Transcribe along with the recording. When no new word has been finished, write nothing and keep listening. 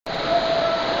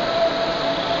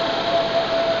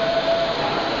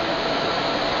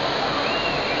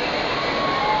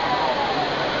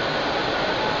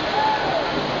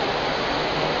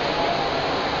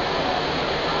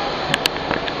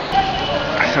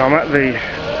So I'm at the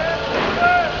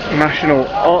national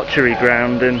archery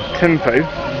ground in Thimphu,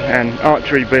 and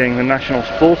archery being the national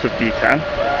sport of Bhutan,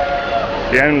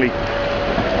 the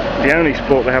only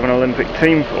sport they have an Olympic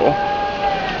team for,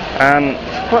 and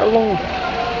it's quite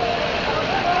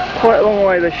a long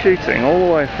way they're shooting, all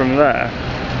the way from there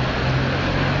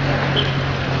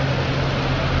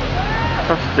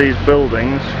past these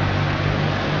buildings.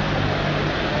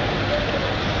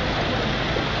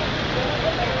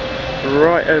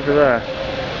 Right over there.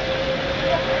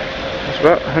 It's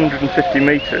about 150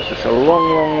 metres, it's a long,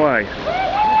 long way.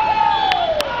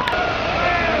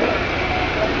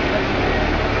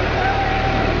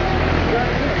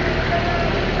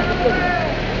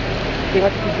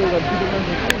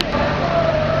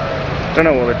 Don't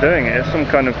know what they're doing here, some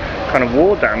kind of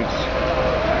war dance.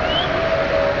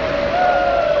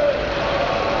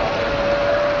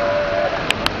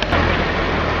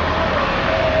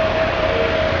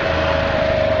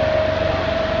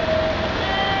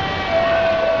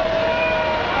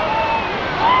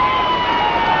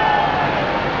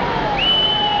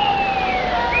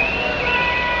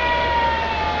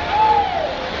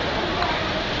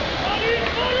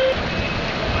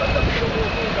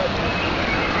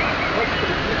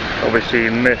 Obviously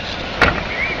you missed.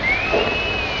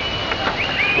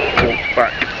 Walked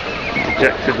back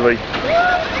dejectedly.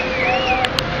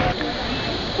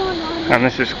 And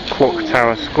this is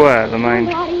Clocktower Square, the main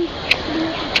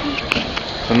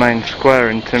square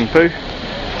in Thimphu.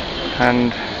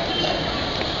 And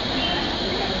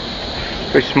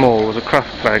very small, there's a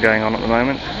craft fair going on at the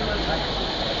moment.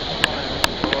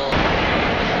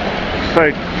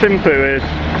 So Thimphu is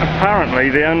apparently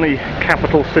the only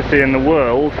capital city in the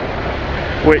world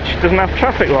which doesn't have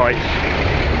traffic lights.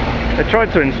 They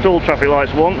tried to install traffic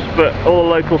lights once, but all the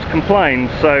locals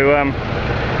complained. So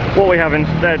what we have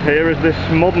instead here is this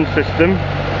modern system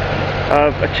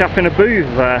of a chap in a booth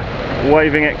there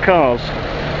waving at cars.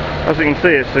 As you can see,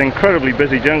 it's an incredibly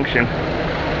busy junction.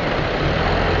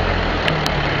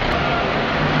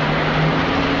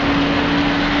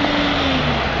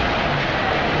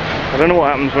 I don't know what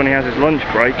happens when he has his lunch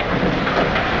break.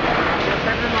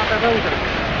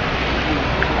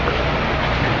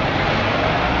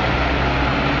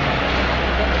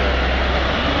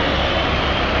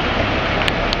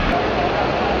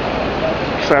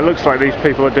 So it looks like these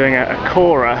people are doing a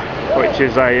kora, which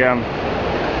is a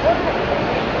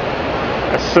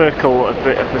circle of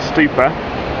the stupa.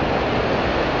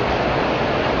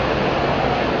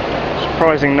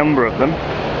 Surprising number of them.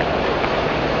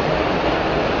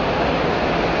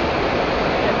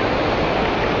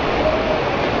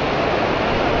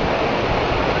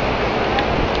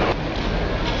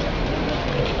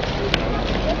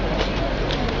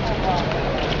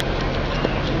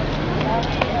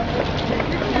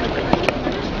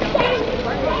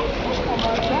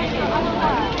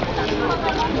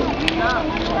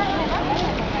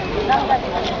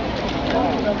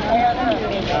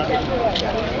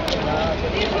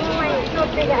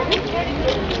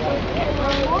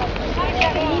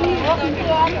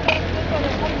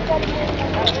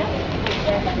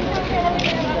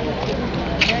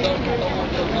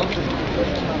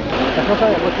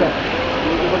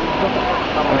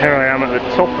 And here I am at the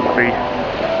top of the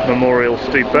Memorial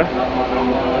Stupa.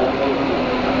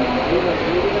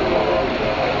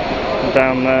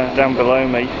 Down there, down below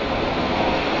me,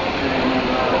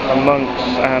 are monks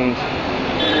and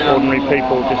ordinary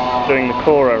people just doing the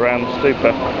kora around the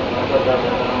stupa.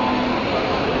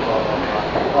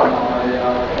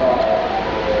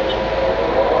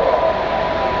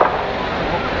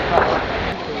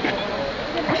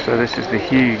 So this is the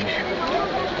huge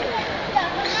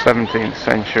 17th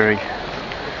century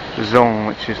Dzong,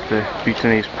 which is the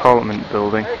Bhutanese Parliament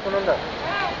building.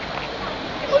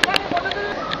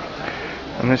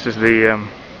 And this is the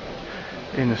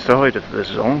inner side of the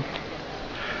Dzong.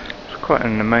 It's quite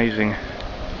an amazing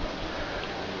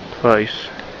place.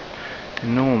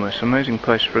 Enormous, amazing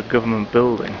place for a government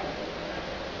building.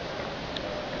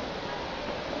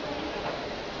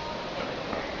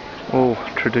 All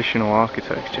traditional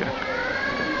architecture.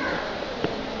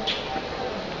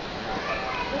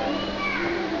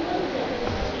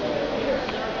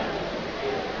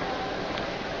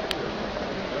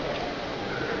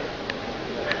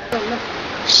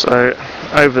 So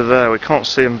over there we can't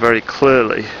see them very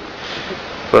clearly,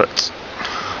 but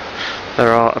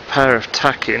there are a pair of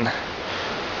Takin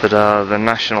that are the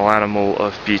national animal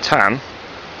of Bhutan.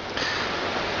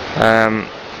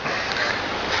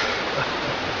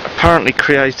 Apparently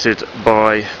created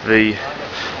by the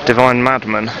divine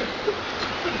madman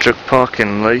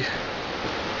Takin,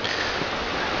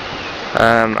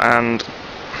 and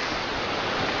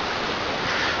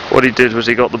what he did was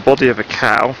he got the body of a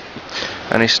cow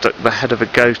and he stuck the head of a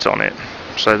goat on it.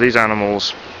 So these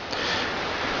animals,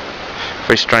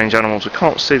 very strange animals, we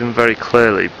can't see them very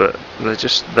clearly, but they're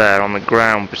just there on the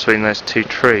ground between those two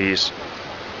trees.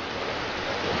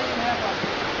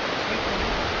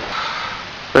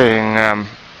 Being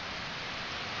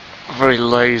very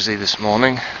lazy this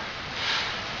morning.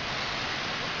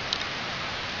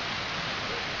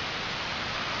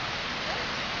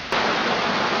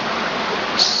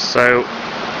 So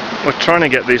we're trying to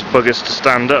get these buggers to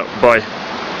stand up by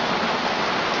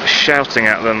shouting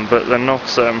at them, but they're not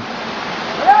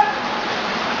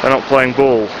playing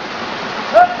ball.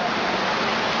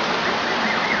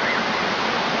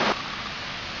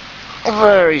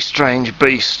 Very strange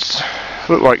beasts.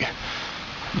 Look like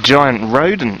giant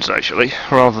rodents actually,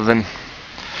 rather than,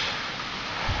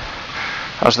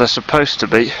 as they're supposed to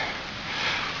be,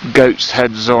 goats'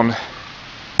 heads on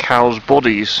cows'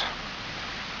 bodies.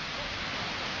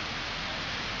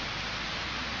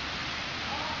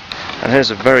 And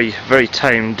here's a very, very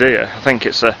tame deer. I think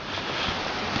it's a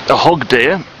hog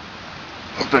deer,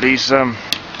 but he's had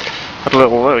a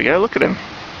little, there we go, look at him.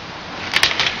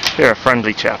 You're a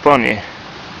friendly chap, aren't you?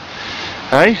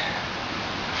 Hey?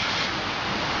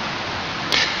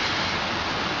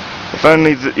 If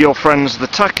only your friends the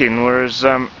Takin were as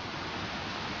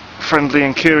friendly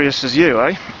and curious as you,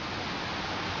 eh?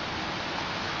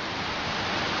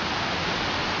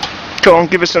 Come on,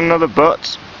 give us another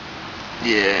butt.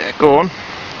 Yeah, go on.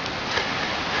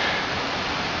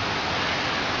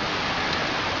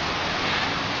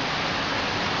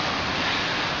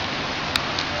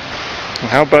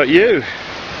 How about you?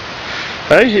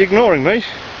 Hey, you ignoring me?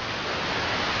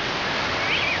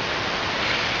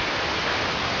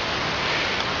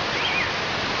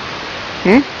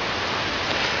 You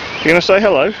gonna say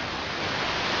hello?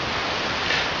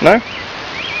 No?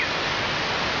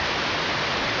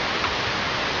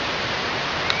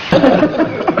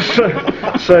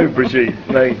 So Brigitte,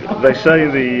 they say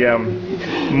the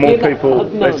more people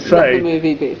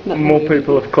more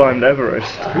people have climbed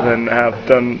Everest than have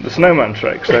done the snowman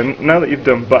trek. So now that you've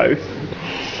done both,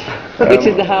 which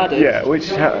is the hardest? Yeah,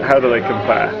 how do they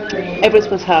compare? Everest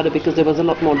was harder because there was a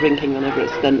lot more drinking on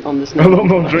Everest than on the snow. A lot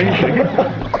more drinking.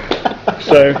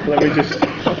 So let me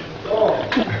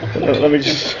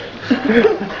just.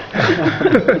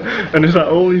 And is that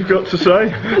all you've got to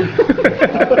say?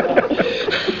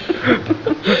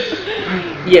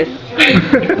 Yes.